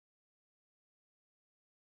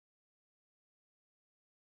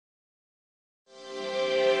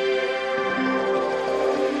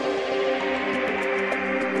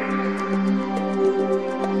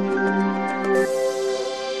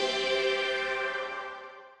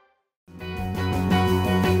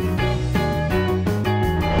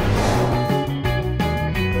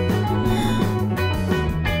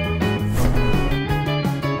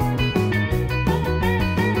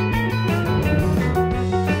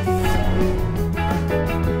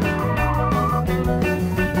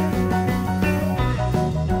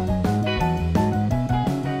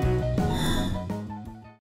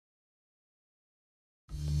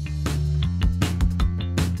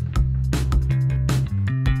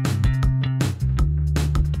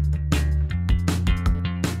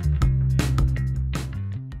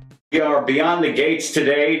We are beyond the gates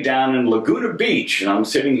today down in Laguna Beach, and I'm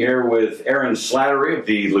sitting here with Aaron Slattery of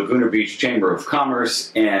the Laguna Beach Chamber of Commerce.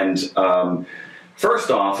 And first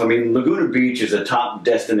off, I mean, Laguna Beach is a top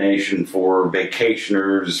destination for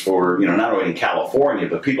vacationers, for, not only in California,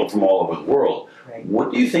 but people from all over the world. Right.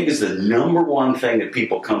 What do you think is the number one thing that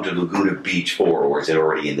people come to Laguna Beach for, or is it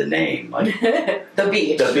already in the name? Like, the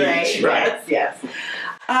beach. The beach, right? Yes.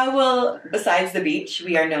 Well, besides the beach,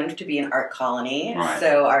 we are known to be an art colony. Right.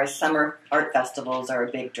 So our summer art festivals are a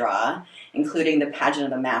big draw, including the Pageant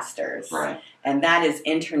of the Masters. Right. And that is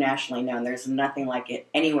internationally known. There's nothing like it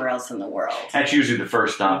anywhere else in the world. That's usually the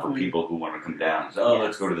first stop for people who want to come down. So, Yes.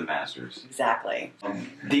 Let's go to the Masters. Exactly.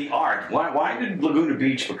 The art. Why did Laguna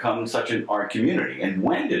Beach become such an art community? And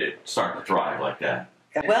when did it start to thrive like that?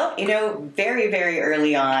 Well, very, very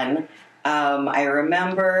early on, I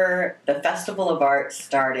remember the Festival of Art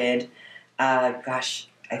started, I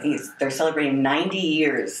think they're celebrating 90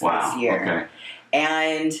 years this year. Okay.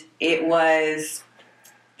 And it was,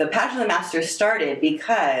 the Pageant of the Masters started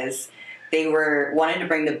because they wanted to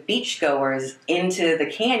bring the beachgoers into the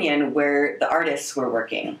canyon where the artists were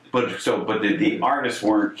working. But the artists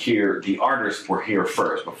weren't here, the artists were here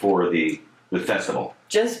first before the festival.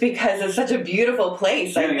 Just because it's such a beautiful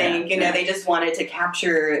place, I think. They just wanted to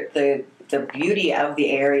capture the beauty of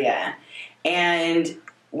the area. And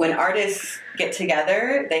when artists get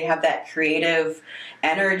together, they have that creative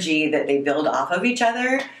energy that they build off of each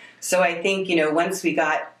other. So I think, once we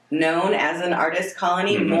got known as an artist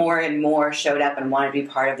colony, more and more showed up and wanted to be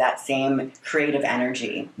part of that same creative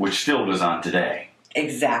energy. Which still goes on today.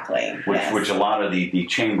 Exactly. Which a lot of the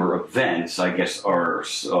chamber events, I guess, are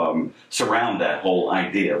surround that whole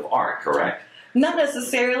idea of art, correct? Not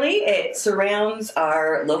necessarily. It surrounds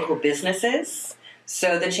our local businesses.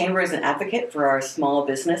 So the chamber is an advocate for our small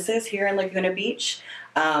businesses here in Laguna Beach.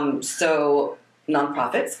 So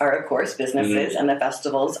nonprofits are, of course, businesses, and the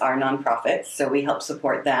festivals are nonprofits, so we help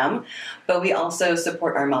support them. But we also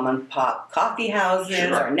support our mom and pop coffee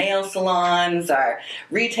houses, our nail salons, our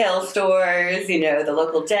retail stores, the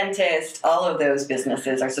local dentist. All of those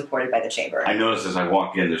businesses are supported by the chamber. I noticed as I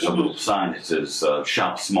walk in, there's a little sign that says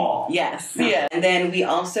shop small. Yes, yeah. And then we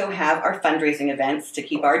also have our fundraising events to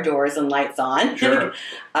keep our doors and lights on. Sure.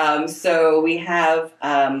 So we have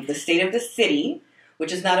the State of the City,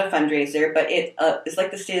 which is not a fundraiser, but it is like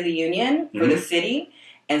the State of the Union for the city.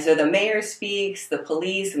 And so the mayor speaks, the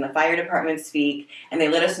police and the fire department speak, and they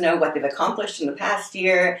let us know what they've accomplished in the past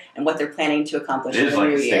year and what they're planning to accomplish in the new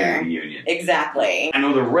year. It is like the State of the Union. Exactly. I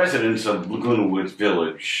know the residents of Laguna Woods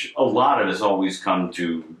Village, a lot of us always come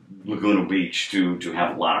to Laguna Beach to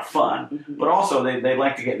have a lot of fun. But also they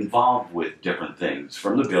like to get involved with different things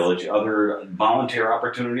from the village, other volunteer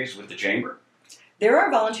opportunities with the chamber. There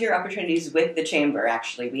are volunteer opportunities with the chamber,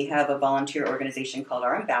 actually. We have a volunteer organization called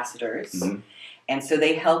our Ambassadors, and so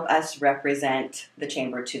they help us represent the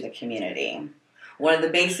chamber to the community. One of the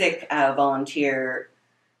basic volunteer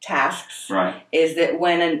tasks is that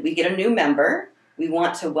when we get a new member, we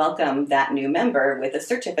want to welcome that new member with a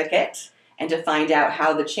certificate and to find out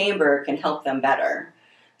how the chamber can help them better.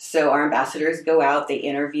 So our ambassadors go out, they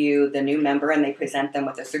interview the new member, and they present them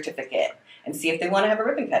with a certificate and see if they want to have a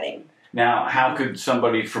ribbon cutting. Now, how could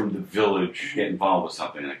somebody from the village get involved with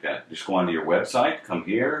something like that? Just go onto your website, come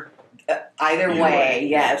here? Either way,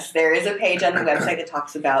 yes. There is a page on the website that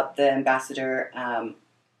talks about the ambassador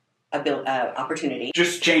opportunity.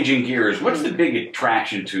 Just changing gears, what's the big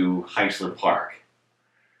attraction to Heisler Park?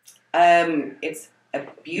 It's a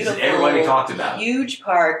beautiful, everybody talked about huge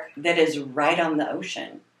park that is right on the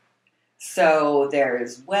ocean. So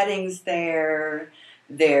there's weddings there.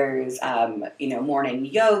 There's, morning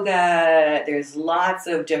yoga. There's lots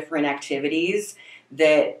of different activities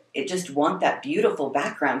that it just want that beautiful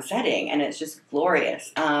background setting, and it's just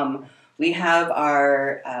glorious. We have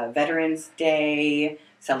our Veterans Day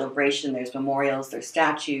celebration. There's memorials, there's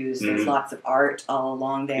statues, there's lots of art all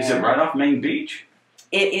along there. Is it right off Main Beach?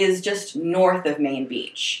 It is just north of Main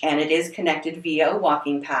Beach, and it is connected via a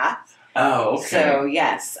walking path. Oh, okay. So,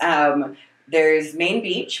 yes. There's Main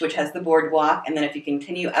Beach, which has the boardwalk, and then if you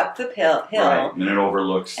continue up the hill, right, and it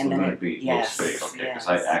overlooks and Laguna Beach. Yes, okay, because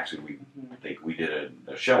I think we did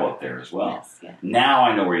a show up there as well. Yes, yeah. Now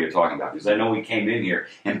I know where you're talking about, because I know we came in here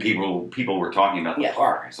and people were talking about the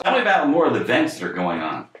park. So tell me about more of the events that are going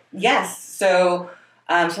on. Yes, so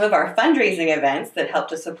some of our fundraising events that help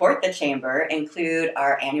to support the chamber include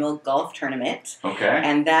our annual golf tournament. Okay.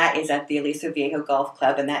 And that is at the Aliso Viejo Golf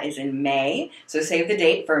Club, and that is in May. So save the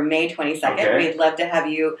date for May 22nd. Okay. We'd love to have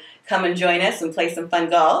you come and join us and play some fun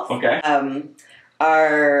golf. Okay.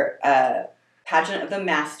 Our pageant of the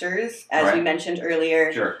Masters, as we mentioned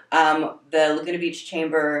earlier. Sure. The Laguna Beach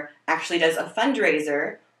Chamber actually does a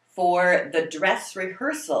fundraiser for the dress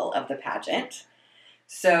rehearsal of the pageant.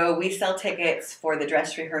 So we sell tickets for the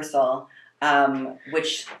dress rehearsal,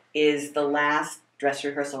 which is the last dress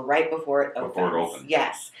rehearsal right before it opens. Before it opens.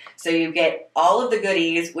 Yes. So you get all of the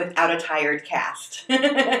goodies without a tired cast. Say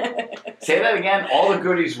that again. All the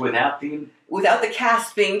goodies without the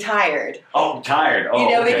cast being tired. Oh, tired.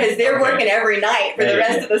 Oh, because they're working every night for the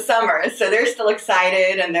rest of the summer, so they're still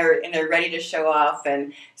excited and they're ready to show off,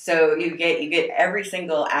 and so you get every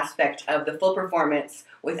single aspect of the full performance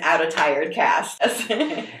without a tired cast.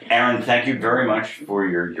 Erin, thank you very much for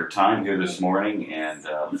your time here this morning, and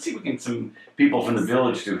let's see if we can get some people from the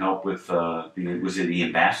village to help with the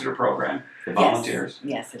ambassador program, the volunteers.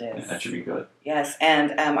 Yes, it is. Yeah, that should be good. Yes,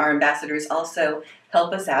 and our ambassadors also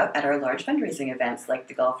help us out at our large fundraising events like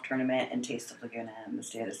the golf tournament and Taste of Laguna and the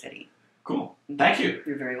State of the City. Cool. Thank you.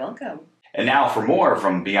 You're very welcome. And now for more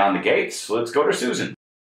from Beyond the Gates, let's go to Susan.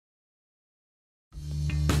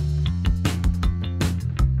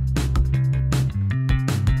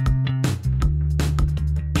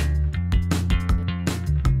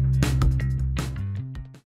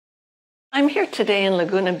 I'm here today in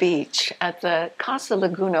Laguna Beach at the Casa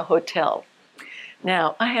Laguna Hotel.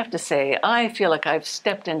 Now, I have to say, I feel like I've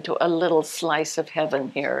stepped into a little slice of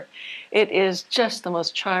heaven here. It is just the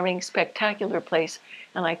most charming, spectacular place,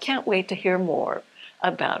 and I can't wait to hear more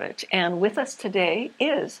about it. And with us today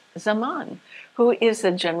is Zaman, who is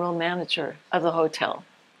the general manager of the hotel.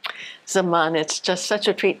 Zaman, it's just such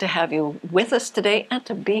a treat to have you with us today and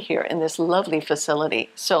to be here in this lovely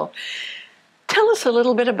facility. So, tell us a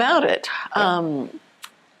little bit about it.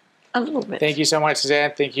 A little bit. Thank you so much,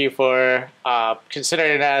 Suzanne. Thank you for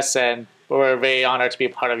considering us, and we're very honored to be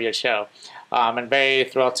part of your show. And very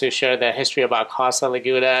thrilled to share the history about Casa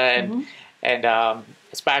Laguna and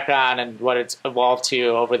its background and what it's evolved to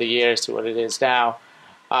over the years to what it is now.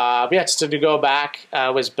 Just to go back,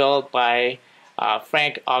 was built by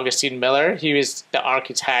Frank Augustine Miller. He was the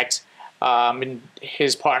architect. And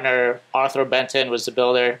his partner Arthur Benton was the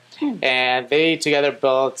builder, and they together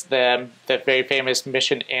built the very famous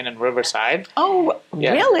Mission Inn in Riverside. Oh,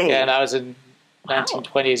 really? Yeah, that was in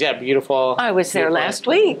 1920s. Yeah, beautiful. I was there last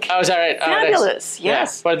week. Oh, is that right? Fabulous. Oh, nice.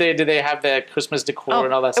 Yes. Yeah. But did they have the Christmas decor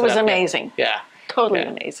and all that It stuff? was amazing. Yeah. Totally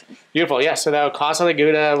amazing. Beautiful, yeah. So that Casa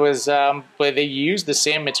Laguna was where they used the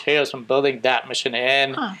same materials from building that Mission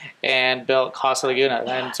Inn and built Casa Laguna.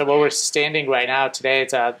 And so where we're standing right now today,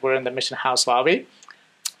 we're in the Mission House lobby.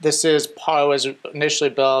 This was initially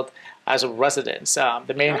built as a residence.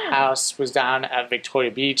 The main house was down at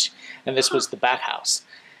Victoria Beach, and this was the back house.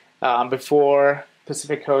 Before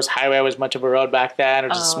Pacific Coast Highway was much of a road back then, it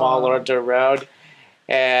was a small little dirt road.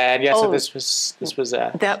 And so this was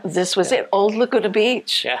it, Old Laguna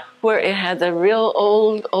Beach, where it had the real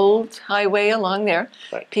old highway along there.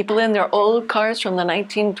 Right. People in their old cars from the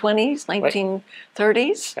 1920s,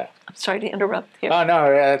 1930s. Yeah. I'm sorry to interrupt here. Oh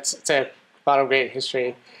no, it's a lot of great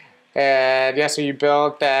history. And so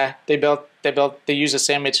they used the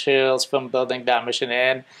same materials from building that Mission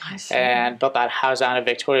Inn and built that house down at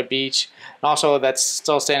Victoria Beach. And also that's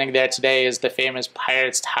still standing there today is the famous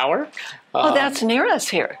Pirates Tower. That's near us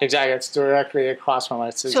here. Exactly, it's directly across from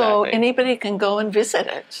us. So anybody can go and visit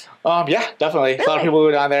it. Yeah, definitely. Really? A lot of people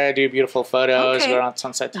go down there, do beautiful photos, go around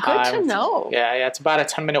sunset time. Good to know. Yeah, it's about a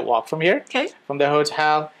 10-minute walk from here, from the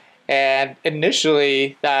hotel. And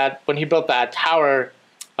initially, when he built that tower,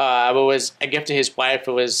 it was a gift to his wife.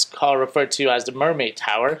 It was referred to as the Mermaid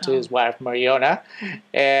Tower to his wife, Mariona.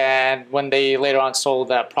 And when they later on sold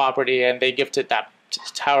that property and they gifted that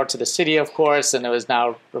tower to the city, of course, and it was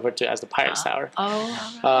now referred to as the Pirates Tower.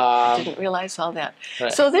 I didn't realize all that.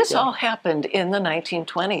 Right. So this all happened in the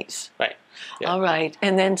 1920s. Right. Yeah. All right.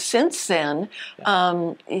 And then since then,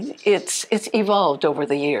 it's evolved over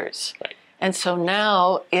the years. Right. And so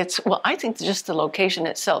now I think just the location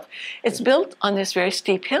itself, it's built on this very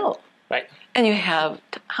steep hill. Right. And you have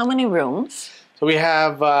how many rooms? So we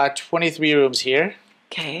have 23 rooms here.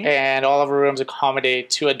 Okay. And all of our rooms accommodate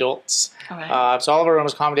 2 adults. All right. So all of our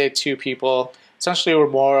rooms accommodate 2 people. Essentially, we're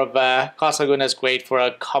more of Casa Laguna is great for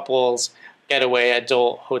a couple's getaway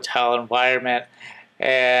adult hotel environment.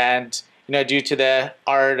 And due to the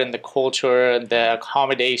art and the culture and the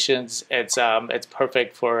accommodations, it's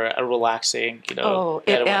perfect for a relaxing, it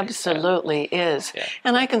getaway. absolutely is. Yeah.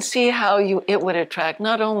 And I can see how it would attract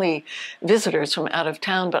not only visitors from out of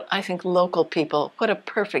town, but I think local people. What a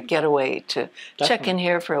perfect getaway to check in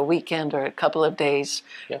here for a weekend or a couple of days,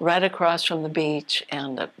 right across from the beach,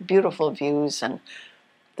 and the beautiful views and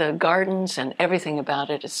the gardens and everything about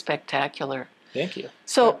it is spectacular. Thank you.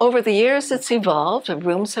 So over the years, it's evolved. The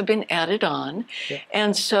rooms have been added on. Yeah.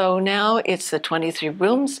 And so now it's the 23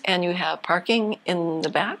 rooms, and you have parking in the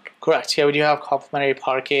back? Correct. Yeah, we do have complimentary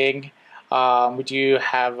parking. We do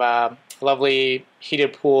have a lovely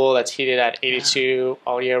heated pool that's heated at 82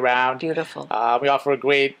 all year round. Beautiful. We offer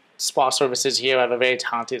great spa services here. We have a very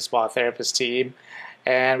talented spa therapist team.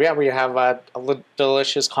 And yeah, we have a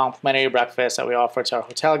delicious complimentary breakfast that we offer to our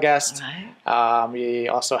hotel guests. Right. We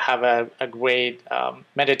also have a great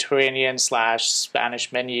Mediterranean /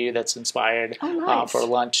 Spanish menu that's inspired nice. for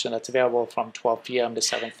lunch, and that's available from 12 p.m. to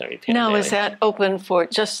 7:30 p.m. Now, daily. is that open for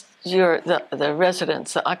just the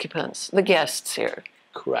residents, the occupants, the guests here?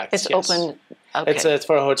 Correct. It's yes. open. Okay. It's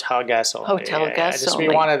for hotel guests only. Hotel guests just only.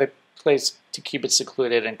 We wanted the place to keep it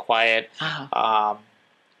secluded and quiet.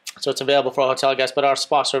 So it's available for hotel guests, but our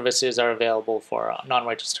spa services are available for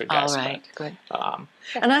non-registered guests. All right, good. Yeah.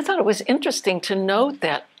 And I thought it was interesting to note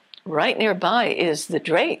that right nearby is the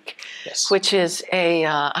Drake, Yes. which is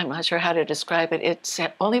I'm not sure how to describe it. It's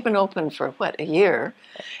only been open for, a year?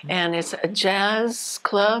 And it's a jazz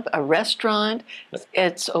club, a restaurant.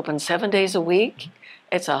 It's open 7 days a week.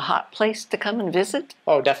 It's a hot place to come and visit.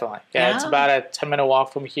 Oh, definitely. Yeah, it's about a 10-minute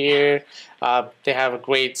walk from here. They have a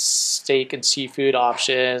great steak and seafood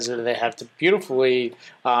options. And they have the beautifully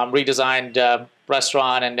redesigned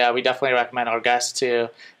restaurant, and we definitely recommend our guests to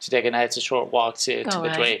take a nice short walk to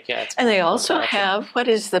the Drake. Yeah, and they also have, what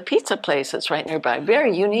is the pizza place that's right nearby?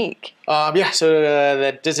 Very unique. So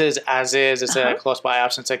this is As Is. It's a close by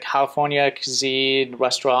option. It's a California cuisine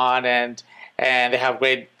restaurant, and they have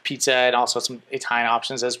great pizza and also some Italian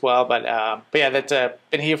options as well. But yeah, that's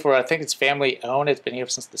been here for, I think it's family owned. It's been here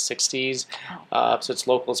since the 60s. So it's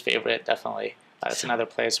locals' favorite, definitely. It's another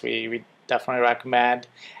place we definitely recommend.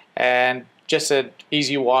 And just an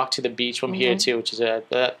easy walk to the beach from here too, which is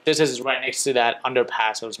this is right next to that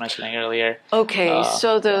underpass I was mentioning earlier. Okay,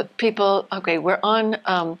 so the people. Okay, we're on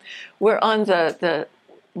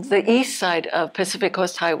the east side of Pacific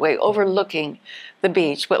Coast Highway, overlooking the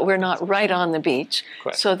beach, but we're not right on the beach.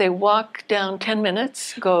 Correct. So they walk down 10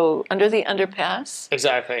 minutes, go under the underpass.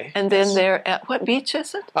 Exactly. And then they're at, what beach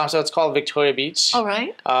is it? So it's called Victoria Beach. All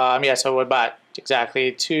right. Yeah, so we're about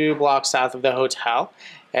exactly 2 blocks south of the hotel.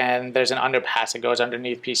 And there's an underpass that goes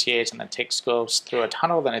underneath PCH and then goes through a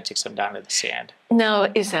tunnel, then it takes them down to the sand. Now,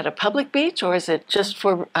 is that a public beach or is it just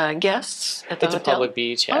for guests at the hotel? It's a public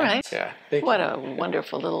beach, yeah. All right. Yeah. What a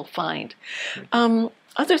wonderful little find.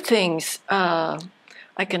 Other things I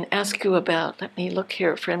can ask you about. Let me look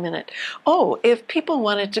here for a minute. Oh, if people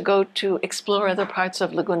wanted to go to explore other parts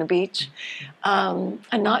of Laguna Beach and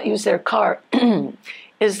not use their car,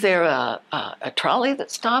 is there a trolley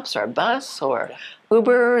that stops, or a bus, or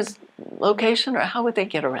Uber's location, or how would they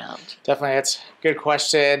get around? Definitely, that's a good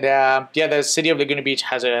question. Yeah, the city of Laguna Beach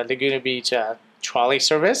has a Laguna Beach trolley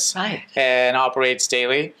service, right, and operates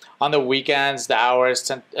daily. On the weekends, the hours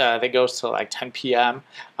they goes to like 10 p.m.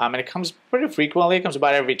 And it comes pretty frequently. It comes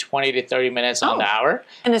about every 20 to 30 minutes on the hour.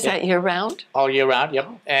 And is that year round? All year round, yep.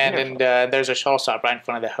 And there's a shuttle stop right in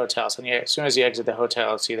front of the hotel. So as soon as you exit the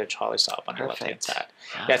hotel, see the trolley stop on the left-hand side.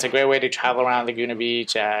 Wow. Yeah, it's a great way to travel around Laguna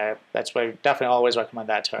Beach. That's why we definitely always recommend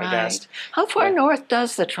that to our guests. How far north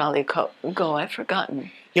does the trolley go? I've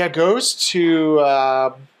forgotten. Yeah, it goes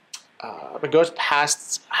to... it goes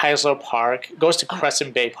past Heisler Park, goes to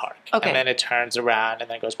Crescent Bay Park, and then it turns around and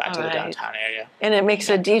then goes back to the downtown area. And it makes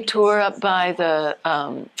a detour up by the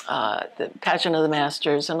Pageant of the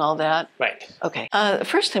Masters and all that? Right. Okay. The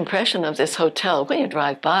first impression of this hotel, when you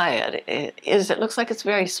drive by it, is it looks like it's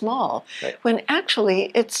very small, when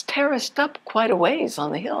actually it's terraced up quite a ways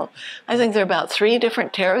on the hill. I think there are about 3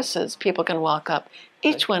 different terraces people can walk up,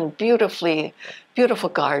 each one beautiful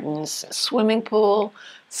gardens, swimming pool,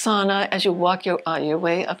 sauna as you walk your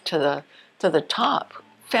way up to the top.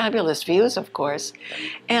 Fabulous views, of course.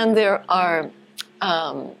 And there are,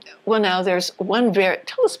 now there's one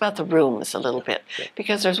tell us about the rooms a little bit,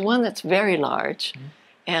 because there's one that's very large.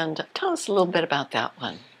 And tell us a little bit about that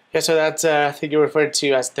one. Yeah, so that's, I think you referred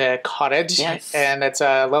to as the cottage. Yes. And it's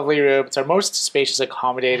a lovely room. It's our most spacious,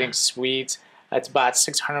 accommodating suite. It's about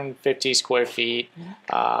 650 square feet.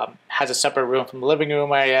 Has a separate room from the living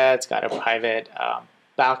room area. It's got a private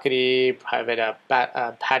balcony, private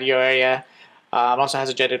patio area. Also has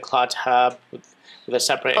a jetted claw tub with a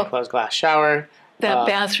separate enclosed glass shower. That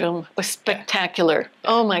bathroom was spectacular.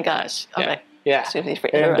 Oh my gosh. Okay. Yeah.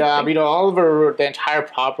 And all of the entire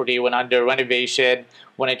property went under renovation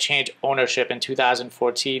when it changed ownership in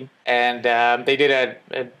 2014, and they did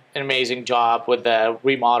an amazing job with the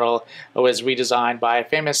remodel. It was redesigned by a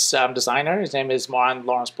famous designer. His name is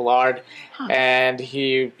Lawrence Bullard, and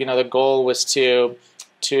he, the goal was to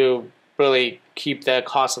really keep the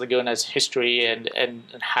Casa Laguna's history and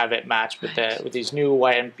have it match with these new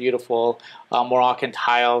white and beautiful Moroccan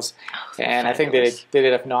tiles. And I think they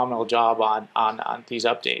did a phenomenal job on these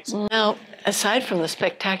updates. Now, aside from the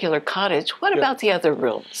spectacular cottage, what about the other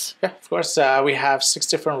rooms? Yeah, of course, we have 6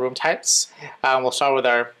 different room types. We'll start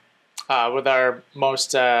with our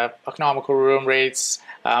most economical room rates.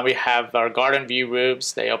 We have our garden view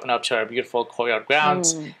rooms. They open up to our beautiful courtyard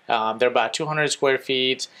grounds. They're about 200 square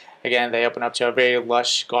feet. Again, they open up to a very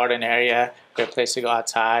lush garden area, great place to go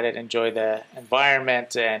outside and enjoy the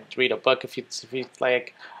environment and read a book if you'd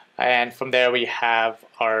like. And from there, we have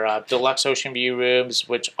our deluxe ocean view rooms,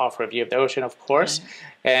 which offer a view of the ocean, of course.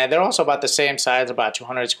 And they're also about the same size, about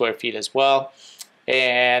 200 square feet as well.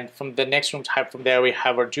 And from the next room type from there, we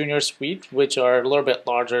have our junior suite, which are a little bit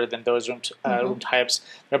larger than those room types.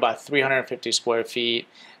 They're about 350 square feet.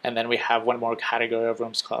 And then we have one more category of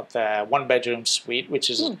rooms called the one-bedroom suite, which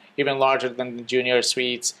is even larger than the junior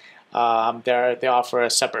suites. They offer a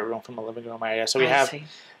separate room from a living room area. So we have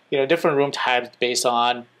different room types based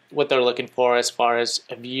on what they're looking for as far as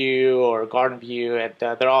a view or a garden view, and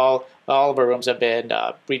all of our rooms have been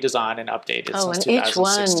redesigned and updated since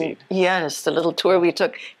 2016. Each one, yes, the little tour we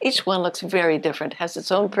took, each one looks very different, has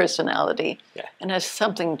its own personality, and has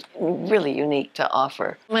something really unique to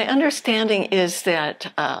offer. My understanding is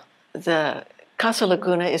that the Casa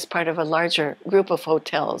Laguna is part of a larger group of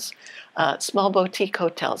hotels, small boutique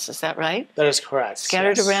hotels, is that right? That is correct.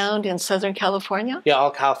 Scattered around in Southern California? Yeah,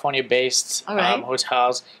 all California-based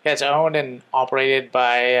hotels. Yeah, it's owned and operated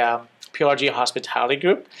by PRG Hospitality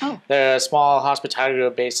Group. They're a small hospitality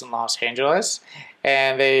group based in Los Angeles,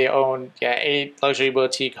 and they own 8 luxury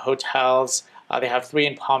boutique hotels. They have 3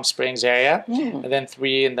 in Palm Springs area, and then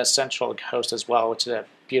 3 in the Central Coast as well, which is a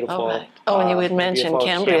beautiful. And you had mentioned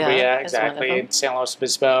Cambria, exactly, in San Luis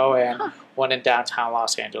Obispo, and one in downtown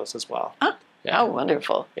Los Angeles as well. How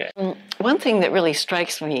wonderful. One thing that really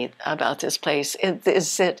strikes me about this place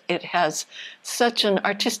is that it has such an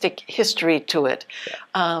artistic history to it,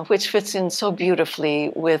 which fits in so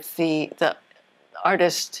beautifully with the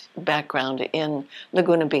artist background in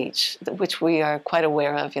Laguna Beach, which we are quite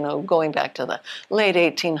aware of, going back to the late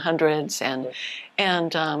 1800s,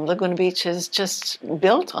 and Laguna Beach is just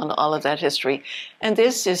built on all of that history. And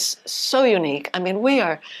this is so unique. I mean, we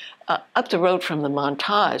are up the road from the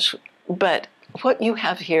Montage, but what you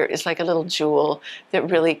have here is like a little jewel that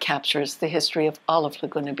really captures the history of all of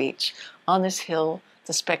Laguna Beach. On this hill,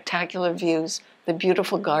 the spectacular views, the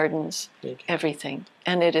beautiful gardens, everything.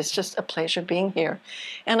 And it is just a pleasure being here.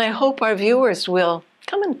 And I hope our viewers will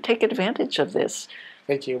come and take advantage of this.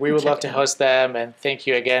 Thank you. We would love to host them, and thank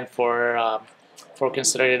you again for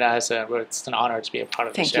considering us. It's an honor to be a part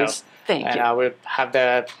of the show. Thank you. And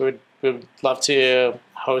we'd love to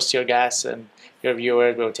host your guests and your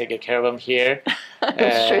viewers. We'll take care of them here.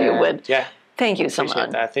 I'm sure you would. Yeah. Thank you so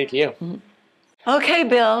much. Thank you. Okay,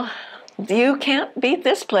 Bill. You can't beat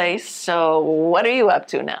this place, so what are you up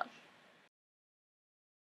to now?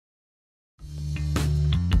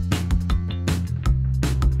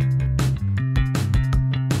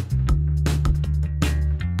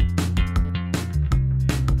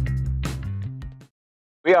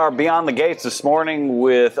 We are beyond the gates this morning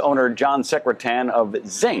with owner John Secretan of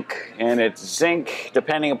Zinc. And it's Zinc,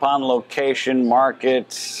 depending upon location, market,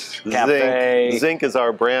 cafe. Zinc is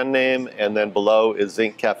our brand name, and then below is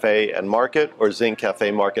Zinc Cafe and Market, or Zinc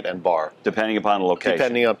Cafe, Market, and Bar. Depending upon location.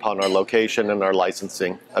 Depending upon our location and our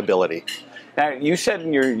licensing ability. Now, you said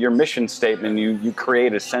in your mission statement you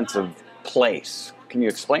create a sense of place. Can you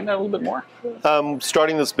explain that a little bit more?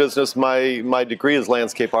 Starting this business, my degree is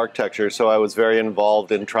landscape architecture, so I was very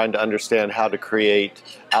involved in trying to understand how to create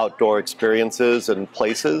outdoor experiences and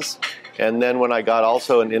places. And then when I got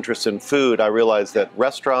also an interest in food, I realized that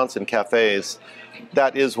restaurants and cafes,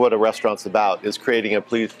 that is what a restaurant's about, is creating a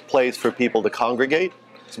place for people to congregate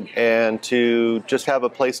and to just have a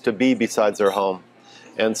place to be besides their home.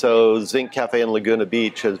 And so Zinc Cafe in Laguna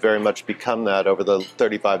Beach has very much become that over the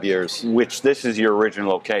 35 years. Which this is your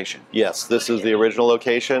original location? Yes, this is the original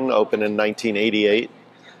location, opened in 1988.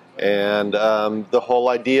 And the whole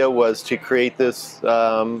idea was to create this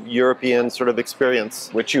European sort of experience.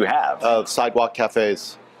 Which you have. Of sidewalk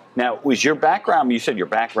cafes. Now, was your background, you said your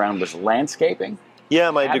background was landscaping?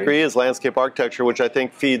 Yeah, my degree is landscape architecture, which I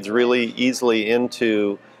think feeds really easily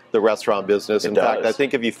into the restaurant business. In fact, I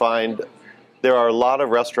think if you find... There are a lot of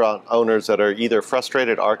restaurant owners that are either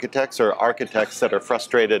frustrated architects or architects that are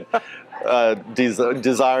frustrated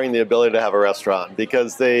desiring the ability to have a restaurant,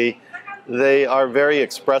 because they are very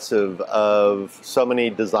expressive of so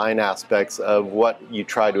many design aspects of what you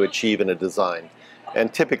try to achieve in a design.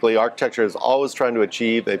 And typically, architecture is always trying to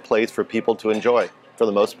achieve a place for people to enjoy, for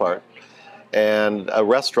the most part. And a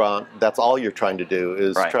restaurant, that's all you're trying to do,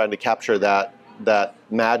 is trying to capture that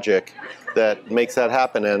magic that makes that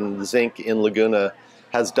happen. And Zinc in Laguna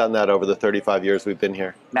has done that over the 35 years we've been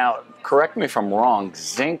here. Now, correct me if I'm wrong,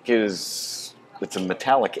 zinc it's a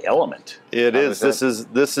metallic element. It is. This is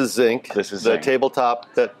zinc. This is the zinc.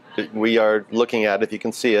 Tabletop that we are looking at, if you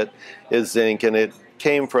can see it, is zinc, and it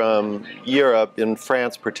came from Europe, in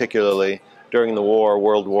France particularly, during the war,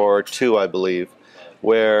 World War II, I believe,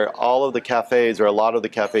 where all of the cafes, or a lot of the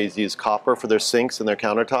cafes, use copper for their sinks and their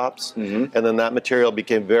countertops. And then that material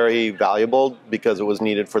became very valuable because it was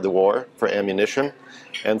needed for the war, for ammunition.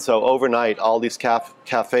 And so overnight, all these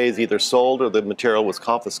cafes either sold or the material was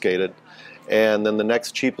confiscated. And then the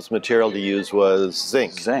next cheapest material to use was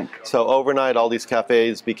zinc. So overnight, all these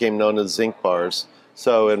cafes became known as zinc bars.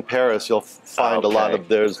 So in Paris, you'll find a lot of,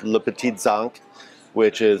 there's Le Petit Zinc,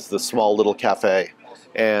 which is the small little cafe.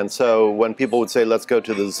 And so when people would say, let's go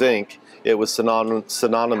to the zinc, it was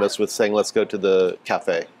synonymous with saying, let's go to the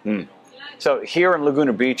cafe. So here in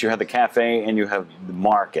Laguna Beach, you have the cafe and you have the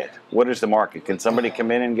market. What is the market? Can somebody come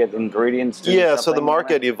in and get ingredients? Yeah, so the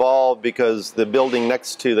market evolved because the building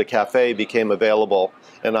next to the cafe became available,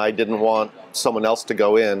 and I didn't want someone else to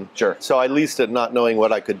go in. Sure. So I leased it, not knowing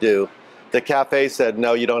what I could do. The cafe said,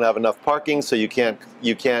 no, you don't have enough parking, so you can't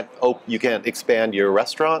expand your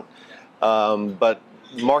restaurant. But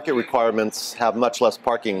market requirements have much less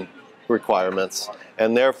parking requirements,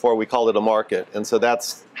 and therefore we called it a market. And so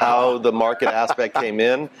that's how the market aspect came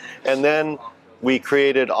in. And then we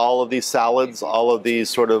created all of these salads, all of these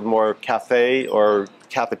sort of more cafe or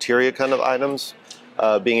cafeteria kind of items,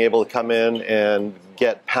 being able to come in and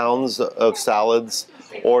get pounds of salads,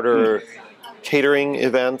 order catering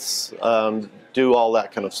events, do all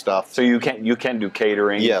that kind of stuff. So you can do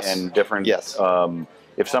catering and different.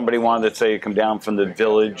 If somebody wanted to say come down from the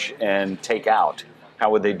village and take out, how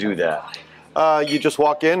would they do that? You just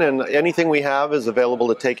walk in, and anything we have is available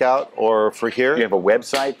to take out or for here. You have a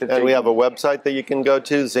website that we have a website that you can go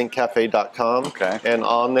to, zinccafe.com. Okay. And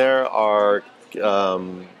on there are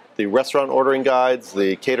the restaurant ordering guides,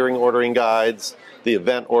 the catering ordering guides, the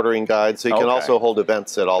event ordering guides. So you can also hold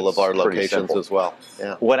events at all of our locations as well.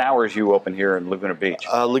 Yeah. What hours you open here in Laguna Beach?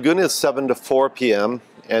 Laguna is 7 to 4 p.m.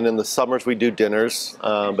 And in the summers we do dinners,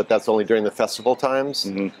 but that's only during the festival times.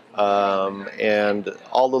 And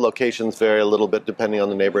all the locations vary a little bit depending on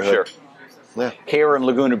the neighborhood. Sure. Yeah. Here in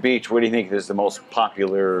Laguna Beach, what do you think is the most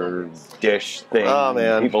popular dish thing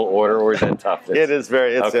people order, or is that tough?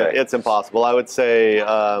 It's impossible. I would say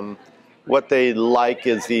what they like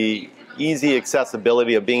is the easy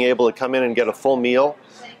accessibility of being able to come in and get a full meal.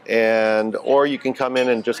 Or you can come in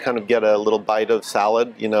and just kind of get a little bite of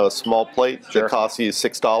salad, a small plate that costs you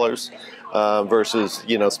 $6 versus,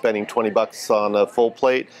 spending $20 on a full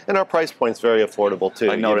plate. And our price point's very affordable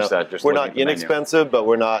too. I noticed that. We're not inexpensive, but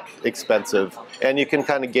we're not expensive. And you can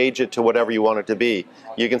kind of gauge it to whatever you want it to be.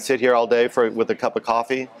 You can sit here all day with a cup of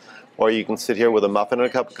coffee, or you can sit here with a muffin and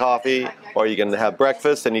a cup of coffee, or you can have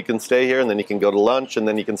breakfast and you can stay here, and then you can go to lunch, and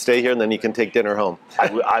then you can stay here, and then you can take dinner home.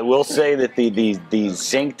 I will say that the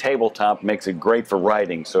zinc tabletop makes it great for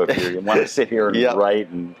writing. So if you want to sit here and write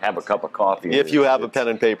and have a cup of coffee. If you have a pen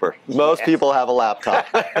and paper. Most people have a laptop.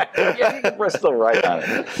 Yeah, you can still write on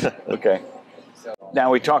it. Okay. Now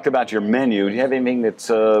we talked about your menu. Do you have anything that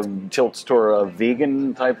tilts toward a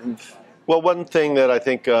vegan type of... Well, one thing that I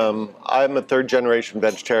think, I'm a third-generation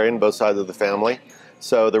vegetarian, both sides of the family.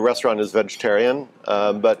 So the restaurant is vegetarian,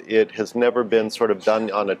 but it has never been sort of done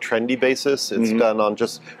on a trendy basis. It's done on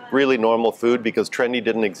just really normal food, because trendy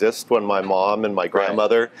didn't exist when my mom and my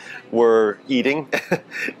grandmother were eating.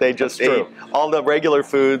 They just ate all the regular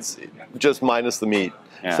foods, just minus the meat.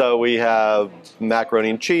 Yeah. So we have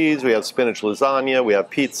macaroni and cheese, we have spinach lasagna, we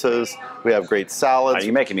have pizzas, we have great salads.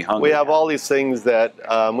 You're making me hungry. We have all these things that,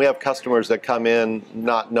 we have customers that come in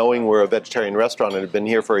not knowing we're a vegetarian restaurant and have been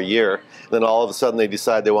here for a year. Then all of a sudden they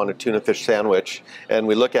decide they want a tuna fish sandwich, and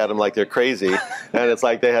we look at them like they're crazy, and it's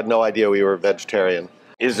like they had no idea we were vegetarian.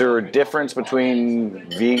 Is there a difference between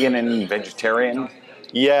vegan and vegetarian?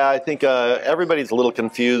 Yeah, I think everybody's a little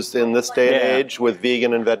confused in this day and age with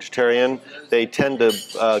vegan and vegetarian. They tend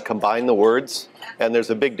to combine the words, and there's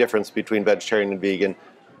a big difference between vegetarian and vegan.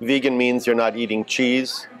 Vegan means you're not eating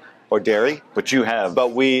cheese or dairy. But you have.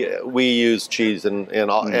 But we use cheese and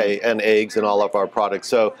eggs in all of our products.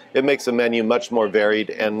 So it makes the menu much more varied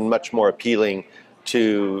and much more appealing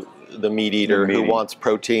to the meat eater who wants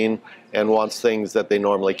protein and wants things that they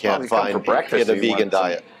normally can't find in a vegan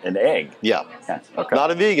diet. An egg. Yeah. Okay.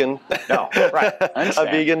 Not a vegan. No, right. A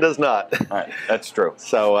vegan does not. Right. That's true.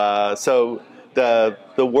 So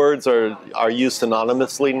the words are used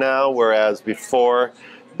synonymously now, whereas before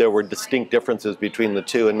there were distinct differences between the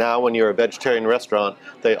two. And now when you're a vegetarian restaurant,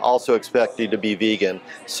 they also expect you to be vegan.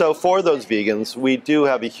 So for those vegans, we do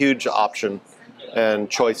have a huge option and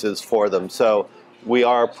choices for them. So we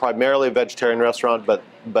are primarily a vegetarian restaurant,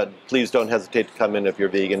 but please don't hesitate to come in if you're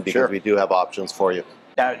vegan, because we do have options for you.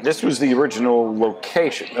 Now, this was the original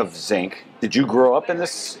location of Zinc. Did you grow up in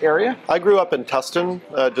this area? I grew up in Tustin,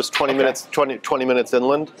 just 20 minutes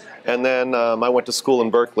inland, and then I went to school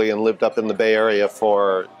in Berkeley and lived up in the Bay Area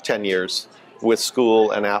for 10 years with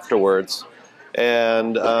school and afterwards.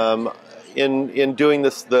 And in doing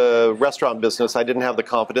the restaurant business, I didn't have the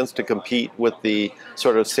confidence to compete with the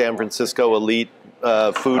sort of San Francisco elite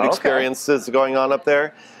food experiences going on up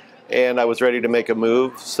there. And I was ready to make a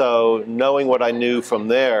move. So knowing what I knew from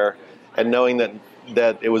there, and knowing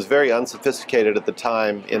that it was very unsophisticated at the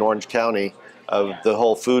time in Orange County of the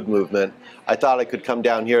whole food movement, I thought I could come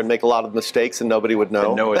down here and make a lot of mistakes and nobody would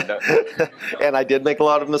know. And I did make a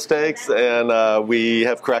lot of mistakes, and we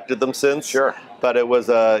have corrected them since. Sure. But it was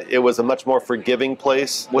a much more forgiving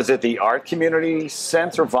place. Was it the art community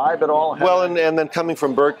sense or vibe at all? Well, and then coming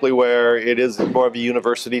from Berkeley, where it is more of a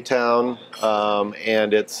university town,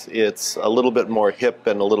 and it's a little bit more hip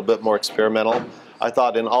and a little bit more experimental, I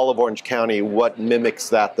thought in all of Orange County, what mimics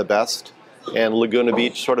that the best? And Laguna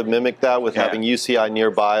Beach sort of mimicked that with having UCI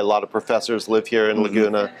nearby. A lot of professors live here in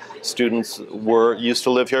Laguna. Students used to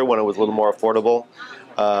live here when it was a little more affordable.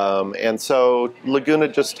 And so Laguna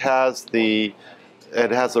just has the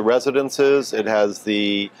residences, it has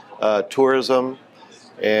the tourism,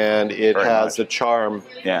 and it has the charm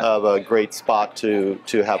of a great spot to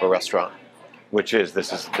have a restaurant. Which is,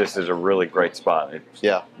 this is a really great spot.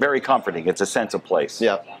 It's very comforting. It's a sense of place.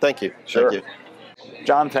 Yeah, thank you. Sure. Thank you.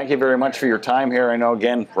 John, thank you very much for your time here. I know,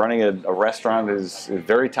 again, running a restaurant is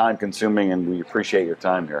very time consuming, and we appreciate your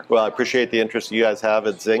time here. Well, I appreciate the interest you guys have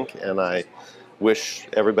at Zinc, and I wish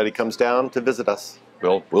everybody comes down to visit us.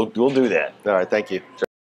 We'll do that. All right, thank you.